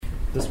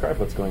Describe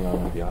what's going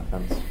on with the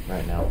offense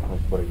right now. Like,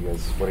 what are you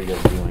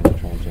guys doing to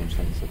try and change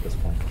things at this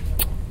point?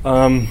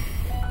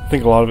 I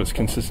think a lot of it's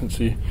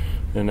consistency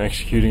and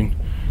executing.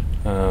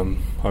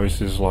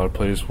 Obviously, there's a lot of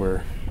plays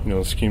where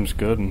the scheme's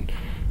good and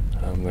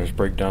there's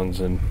breakdowns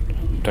in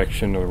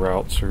protection or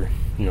routes or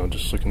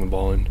just looking the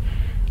ball in.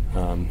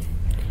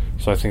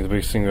 So I think the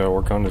biggest thing that I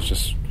work on is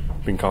just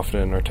being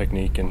confident in our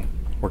technique and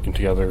working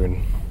together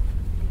and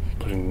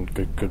putting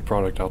good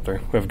product out there.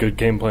 We have a good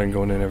game plan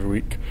going in every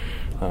week.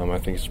 I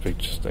think it's big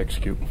just to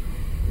execute.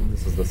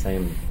 This is the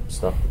same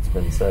stuff that's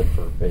been said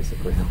for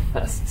basically the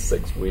past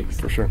 6 weeks.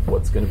 For sure.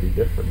 What's going to be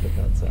different in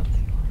that sense?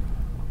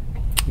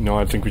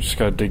 I think we just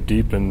got to dig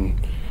deep, and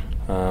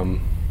I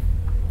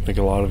think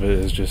a lot of it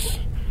is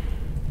just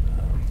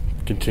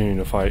continuing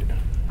to fight.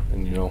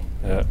 And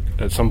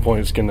at some point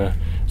it's gonna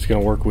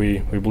work. We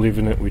believe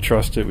in it. We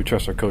trust it. We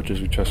trust our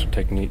coaches. We trust our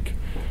technique.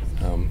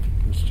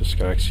 It's just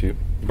got to execute.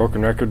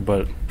 Broken record,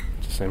 but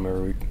it's the same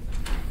every week.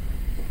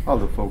 How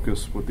the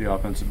focus with the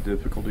offensive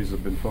difficulties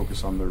have been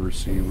focused on the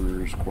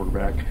receivers,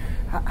 quarterback.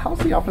 How's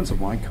the offensive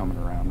line coming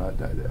around?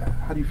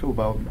 How do you feel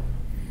about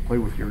play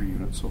with your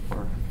unit so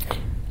far?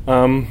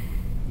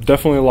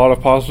 Definitely a lot of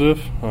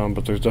positive,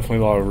 but there's definitely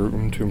a lot of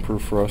room to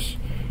improve for us.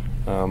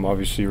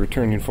 Obviously,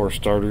 returning 4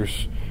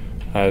 starters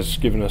has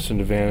given us an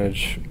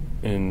advantage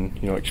in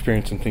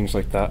experience and things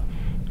like that.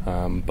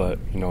 But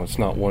it's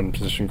not one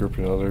position group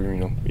or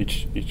another.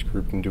 Each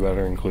group can do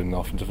better, including the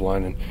offensive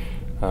line. And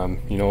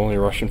only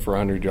rushing for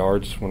 100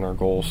 yards when our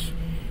goal's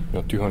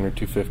 200,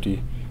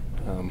 250.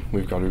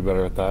 We've got to be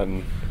better at that,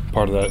 and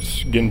part of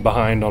that's getting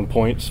behind on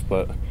points.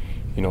 But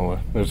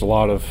there's a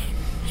lot of,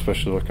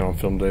 especially looking on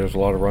film today, there's a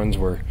lot of runs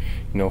where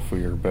if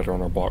we were better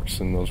on our blocks,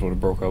 then those would have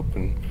broke up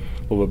and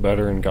a little bit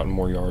better and gotten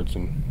more yards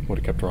and would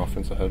have kept our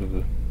offense ahead of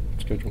the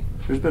schedule.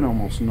 There's been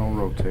almost no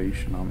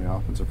rotation on the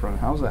offensive front.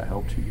 How's that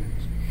helped you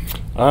guys?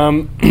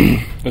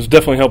 It's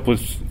definitely helped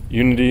with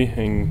unity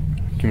and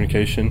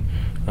communication.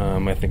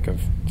 I think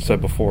I've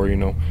said before,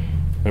 in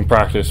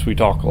practice we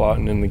talk a lot,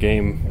 and in the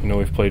game,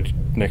 we've played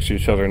next to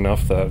each other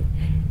enough that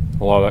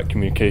a lot of that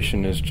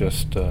communication is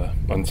just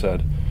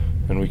unsaid,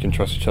 and we can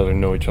trust each other,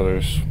 know each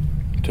other's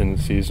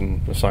tendencies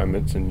and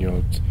assignments, and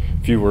it's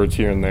a few words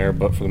here and there,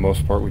 but for the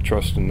most part we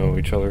trust and know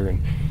each other.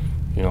 And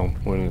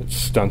when it's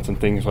stunts and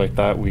things like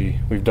that,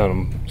 we've done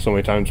them so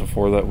many times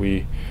before that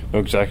we know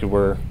exactly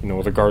where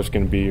the guard's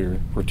going to be or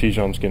where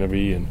Tijon's going to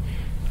be, and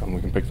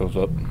we can pick those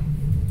up.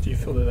 Do you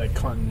feel that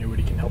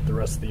continuity can help the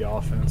rest of the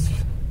offense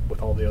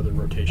with all the other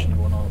rotation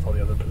going on with all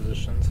the other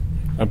positions?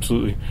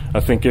 Absolutely.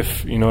 I think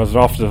if, as an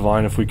offensive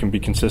line, if we can be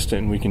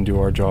consistent and we can do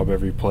our job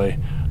every play,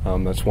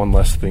 that's one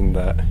less thing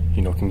that,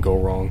 can go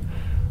wrong.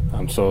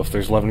 So if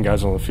there's 11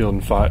 guys on the field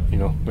and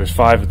 5, there's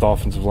 5 at the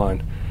offensive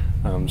line.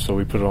 So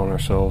we put it on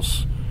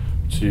ourselves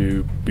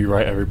to be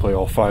right every play,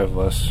 all 5 of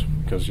us,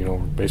 because, we're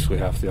basically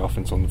half the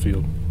offense on the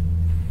field.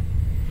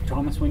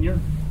 Thomas, when your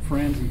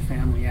friends and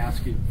family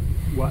ask you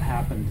what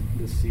happened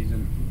this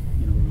season,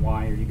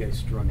 why are you guys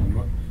struggling?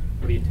 What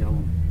do you tell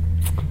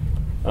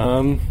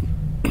them?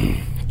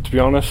 To be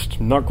honest,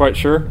 I'm not quite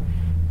sure.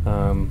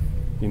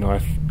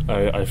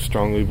 I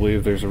strongly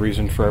believe there's a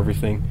reason for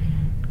everything.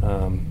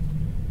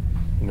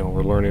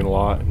 We're learning a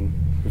lot, and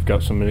we've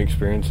got some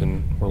inexperience,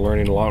 and we're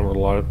learning a lot. And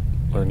we're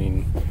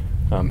learning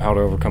how to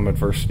overcome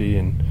adversity,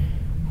 and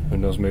who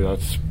knows, maybe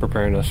that's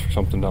preparing us for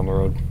something down the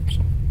road.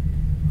 So.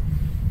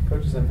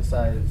 Coaches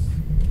emphasize,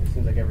 it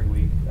seems like every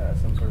week,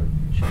 some sort of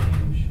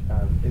change.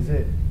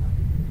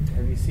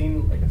 Have you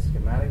seen like a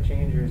schematic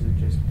change, or is it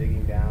just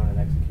digging down and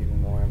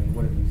executing more?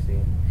 What have you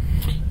seen?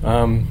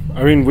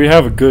 We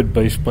have a good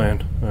base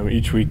plan.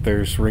 Each week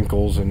there's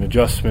wrinkles and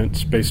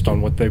adjustments based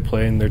on what they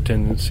play and their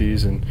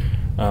tendencies and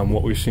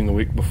what we've seen the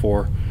week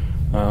before.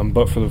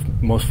 But for the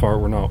most part,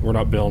 we're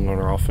not bailing on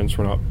our offense.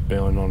 We're not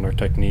bailing on our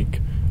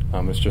technique.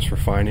 It's just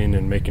refining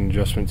and making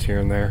adjustments here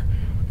and there.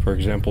 For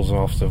example, as an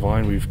offensive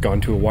line, we've gone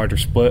to a wider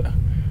split.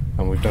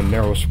 We've done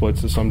narrow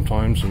splits at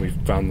sometimes, and we've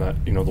found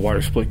that the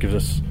wider split gives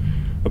us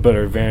a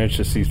better advantage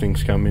to see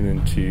things coming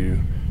and to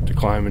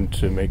climb and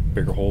to make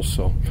bigger holes.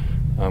 So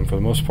for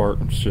the most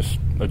part, it's just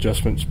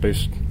adjustments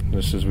based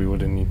just as we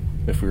would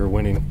if we were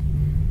winning.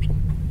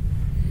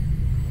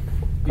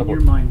 So. In your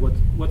mind,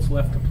 what's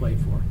left to play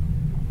for?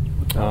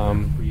 What's out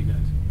there for you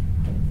guys?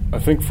 I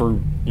think for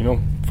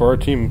our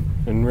team,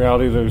 in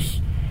reality,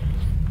 there's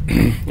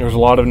a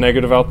lot of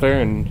negative out there,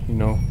 and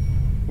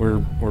we're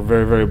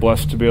very, very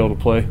blessed to be able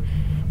to play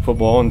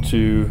football and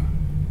to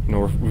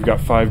we've got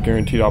 5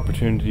 guaranteed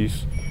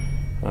opportunities,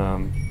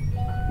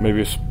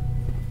 maybe a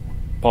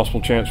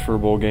possible chance for a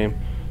bowl game,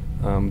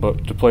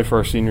 but to play for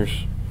our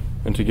seniors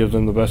and to give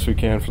them the best we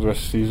can for the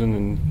rest of the season.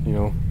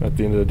 And at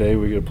the end of the day,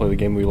 we get to play the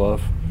game we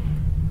love.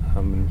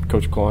 And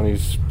Coach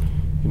Kalani's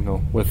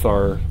with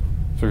our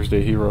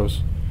Thursday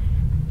heroes.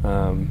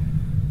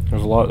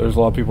 There's a lot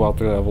of people out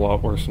there that have a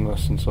lot worse than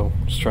us, and so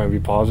just try and be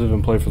positive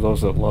and play for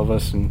those that love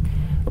us and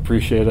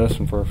appreciate us,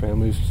 and for our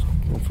families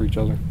and for each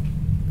other.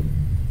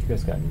 You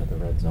guys got into the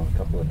red zone a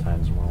couple of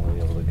times, and weren't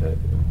able to get a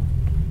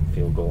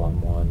field goal on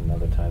one.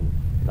 Another time,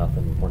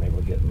 nothing. Weren't able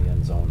to get in the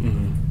end zone.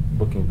 Mm-hmm.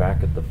 looking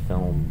back at the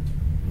film,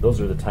 those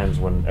are the times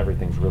when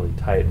everything's really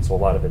tight, and so a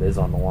lot of it is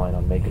on the line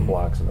on making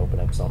blocks and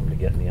opening up something to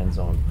get in the end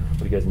zone. What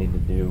do you guys need to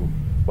do?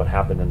 What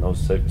happened in those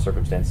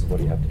circumstances? What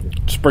do you have to do?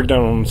 Just break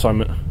down on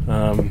assignment.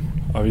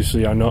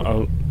 Obviously,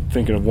 I'm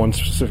thinking of one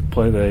specific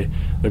play.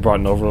 They brought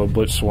an overload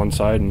blitz to one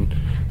side,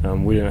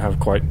 and we didn't have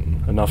quite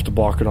enough to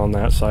block it on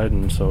that side,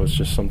 and so it's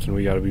just something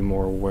we got to be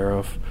more aware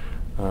of.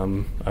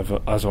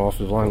 As an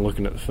offensive line,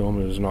 looking at the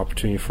film, it was an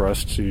opportunity for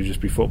us to just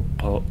be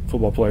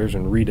football players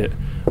and read it,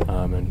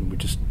 and we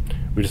just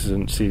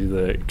didn't see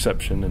the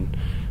exception,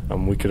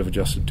 and we could have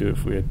adjusted to it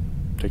if we had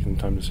taken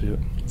the time to see it.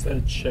 Is that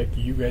a check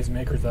you guys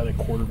make, or is that a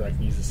quarterback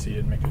needs to see it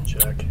and make a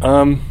check?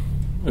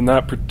 In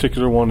that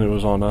particular one, it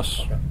was on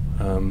us.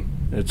 Okay.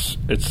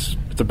 It's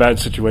a bad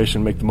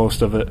situation. Make the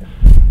most of it,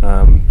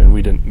 and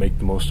we didn't make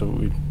the most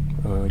of it.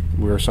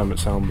 We were assignment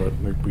sound, but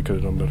we could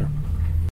have done better.